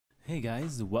Hey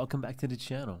guys, welcome back to the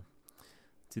channel.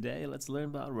 Today let's learn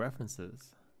about references.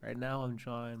 Right now I'm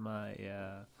drawing my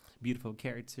beautiful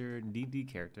character, DD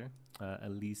character,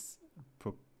 Elise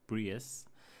Proprius.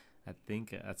 I think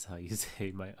that's how you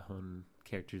say my own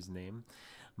character's name,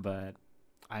 but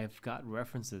I've got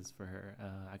references for her.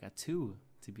 I got two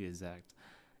to be exact,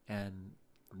 and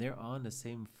they're on the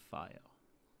same file.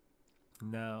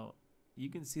 Now you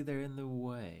can see they're in the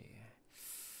way.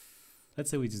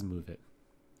 Let's say we just move it.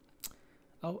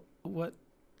 Oh, what?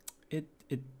 It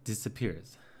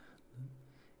disappears.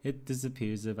 It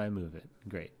disappears if I move it.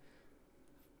 Great.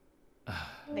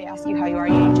 They ask you how you are,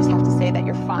 you just have to say that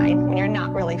you're fine when you're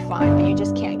not really fine, but you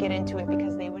just can't get into it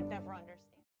because they would never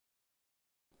understand.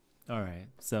 Alright,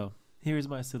 so here's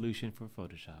my solution for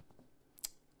Photoshop.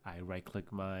 I right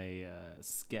click my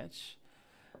sketch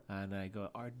and I go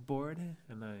Artboard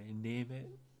and I name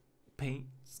it paint,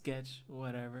 sketch,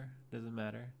 whatever, doesn't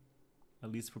matter.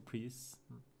 Elise Proprius.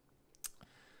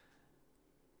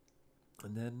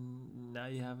 And then now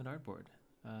you have an artboard.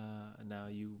 Now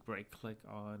you right click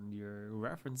on your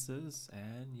references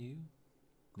and you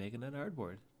make an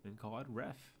artboard and call it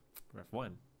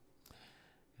ref1.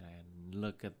 And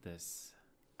look at this.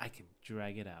 I can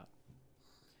drag it out.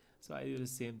 So I do the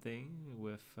same thing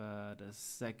with the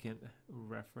second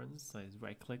reference. I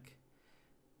right click,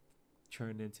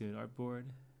 turn it into an artboard,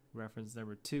 reference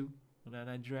number 2. And then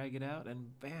I drag it out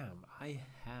and bam, I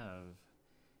have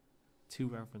two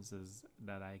references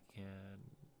that I can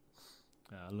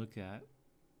look at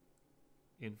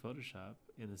in Photoshop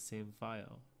in the same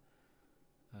file.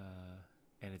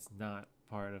 And it's not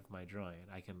part of my drawing.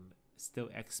 I can still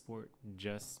export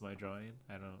just my drawing.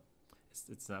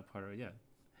 It's not part of it yet.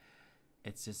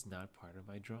 It's just not part of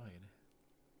my drawing.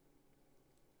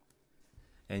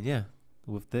 And yeah,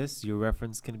 with this, your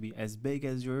reference can be as big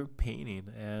as your painting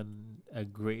and a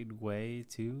great way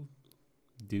to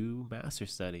do master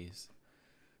studies.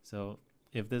 So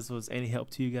if this was any help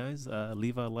to you guys,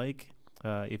 leave a like.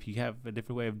 If you have a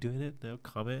different way of doing it,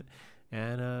 comment.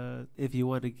 And if you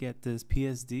want to get this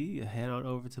PSD, head on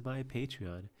over to my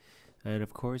Patreon. And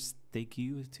of course, thank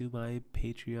you to my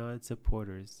Patreon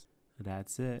supporters.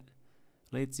 That's it.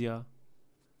 Lates, y'all.